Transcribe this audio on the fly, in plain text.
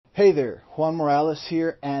Hey there, Juan Morales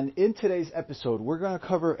here, and in today's episode we're going to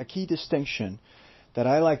cover a key distinction that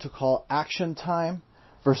I like to call action time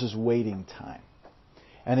versus waiting time.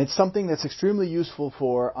 And it's something that's extremely useful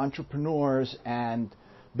for entrepreneurs and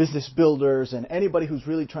business builders and anybody who's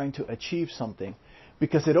really trying to achieve something,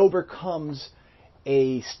 because it overcomes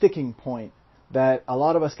a sticking point that a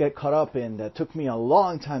lot of us get caught up in that took me a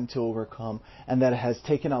long time to overcome, and that has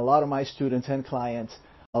taken a lot of my students and clients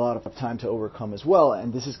a lot of time to overcome as well.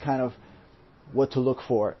 And this is kind of what to look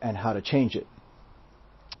for and how to change it.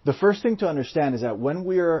 The first thing to understand is that when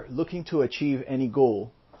we are looking to achieve any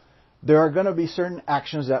goal, there are going to be certain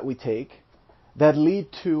actions that we take that lead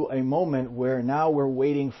to a moment where now we're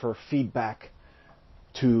waiting for feedback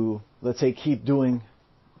to, let's say, keep doing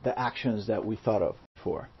the actions that we thought of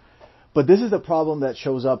before. But this is the problem that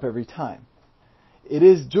shows up every time. It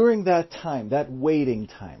is during that time, that waiting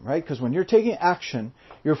time, right? Because when you're taking action,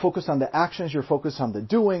 you're focused on the actions, you're focused on the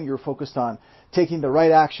doing, you're focused on taking the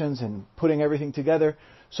right actions and putting everything together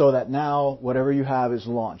so that now whatever you have is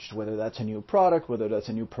launched, whether that's a new product, whether that's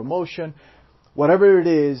a new promotion, whatever it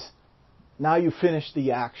is, now you finish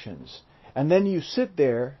the actions. And then you sit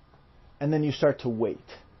there and then you start to wait.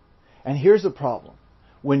 And here's the problem.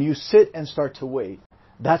 When you sit and start to wait,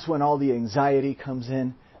 that's when all the anxiety comes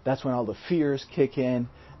in. That's when all the fears kick in.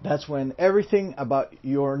 That's when everything about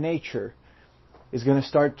your nature is going to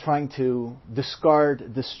start trying to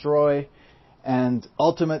discard, destroy, and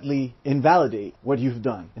ultimately invalidate what you've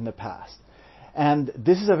done in the past. And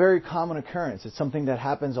this is a very common occurrence. It's something that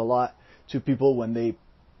happens a lot to people when they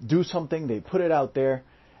do something, they put it out there,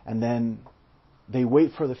 and then they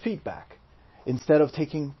wait for the feedback instead of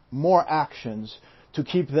taking more actions to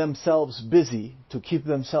keep themselves busy, to keep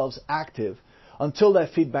themselves active, until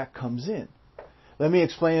that feedback comes in. Let me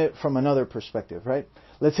explain it from another perspective, right?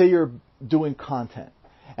 Let's say you're doing content.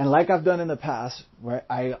 And like I've done in the past, where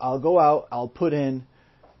I'll go out, I'll put in,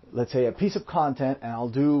 let's say, a piece of content, and I'll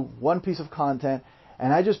do one piece of content,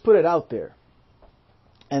 and I just put it out there.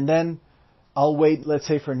 And then I'll wait, let's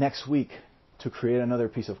say, for next week to create another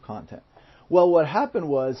piece of content. Well, what happened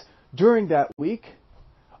was, during that week,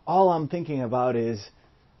 all I'm thinking about is,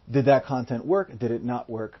 did that content work? Did it not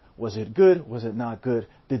work? Was it good? Was it not good?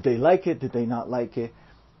 Did they like it? Did they not like it?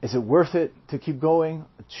 Is it worth it to keep going?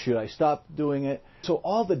 Should I stop doing it? So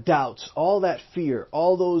all the doubts, all that fear,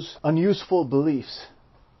 all those unuseful beliefs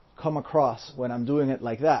come across when I'm doing it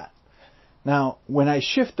like that. Now, when I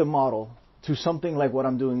shift the model to something like what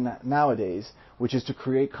I'm doing nowadays, which is to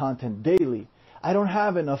create content daily, I don't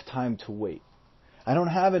have enough time to wait. I don't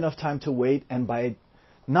have enough time to wait, and by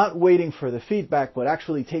not waiting for the feedback, but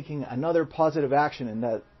actually taking another positive action in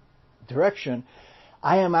that direction,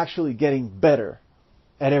 I am actually getting better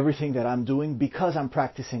at everything that I'm doing because I'm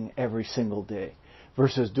practicing every single day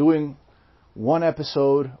versus doing one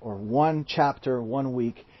episode or one chapter 1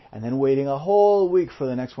 week and then waiting a whole week for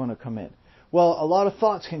the next one to come in. Well, a lot of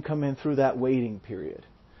thoughts can come in through that waiting period.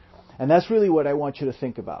 And that's really what I want you to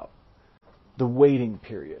think about, the waiting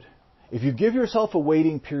period. If you give yourself a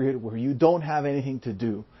waiting period where you don't have anything to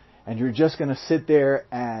do and you're just going to sit there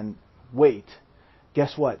and wait,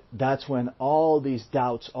 guess what? That's when all these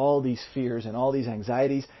doubts, all these fears, and all these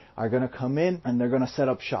anxieties are going to come in, and they're going to set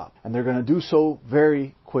up shop. And they're going to do so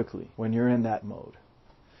very quickly when you're in that mode.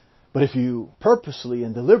 But if you purposely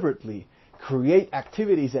and deliberately create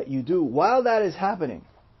activities that you do while that is happening,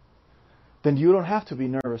 then you don't have to be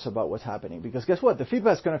nervous about what's happening. Because guess what? The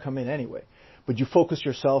feedback's going to come in anyway. But you focus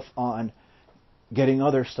yourself on getting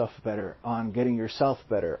other stuff better, on getting yourself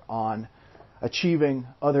better, on achieving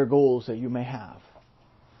other goals that you may have.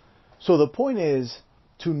 So the point is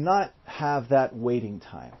to not have that waiting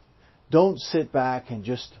time. Don't sit back and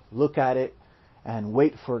just look at it and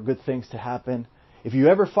wait for good things to happen. If you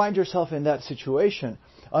ever find yourself in that situation,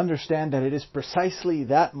 understand that it is precisely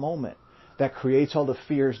that moment that creates all the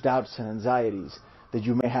fears, doubts, and anxieties that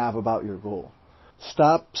you may have about your goal.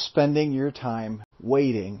 Stop spending your time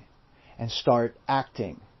waiting and start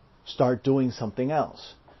acting. Start doing something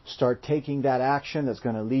else. Start taking that action that's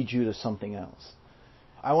going to lead you to something else.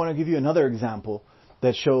 I want to give you another example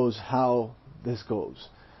that shows how this goes.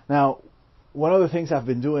 Now, one of the things I've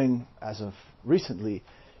been doing as of recently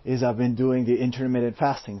is I've been doing the intermittent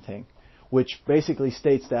fasting thing, which basically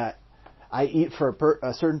states that I eat for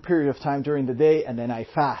a certain period of time during the day and then I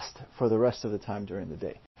fast for the rest of the time during the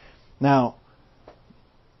day. Now,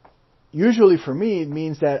 usually for me, it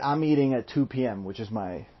means that I'm eating at 2 p.m., which is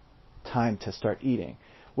my time to start eating.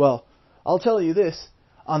 Well, I'll tell you this.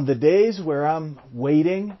 On the days where I'm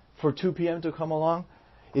waiting for 2 p.m. to come along,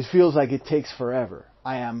 it feels like it takes forever.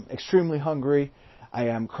 I am extremely hungry. I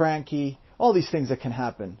am cranky. All these things that can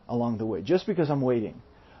happen along the way just because I'm waiting.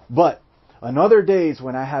 But on other days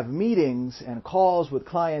when I have meetings and calls with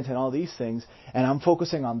clients and all these things, and I'm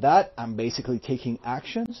focusing on that, I'm basically taking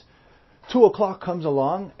actions. 2 o'clock comes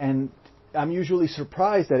along, and I'm usually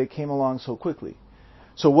surprised that it came along so quickly.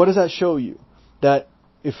 So what does that show you? That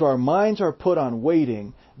if our minds are put on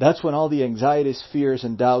waiting, that's when all the anxieties, fears,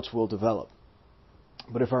 and doubts will develop.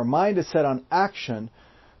 But if our mind is set on action,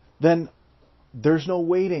 then there's no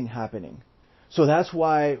waiting happening. So that's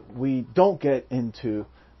why we don't get into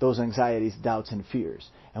those anxieties, doubts, and fears.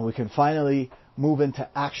 And we can finally move into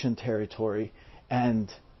action territory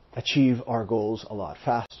and achieve our goals a lot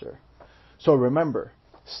faster. So remember,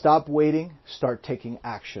 stop waiting, start taking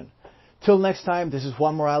action. Till next time, this is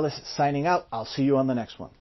Juan Morales signing out. I'll see you on the next one.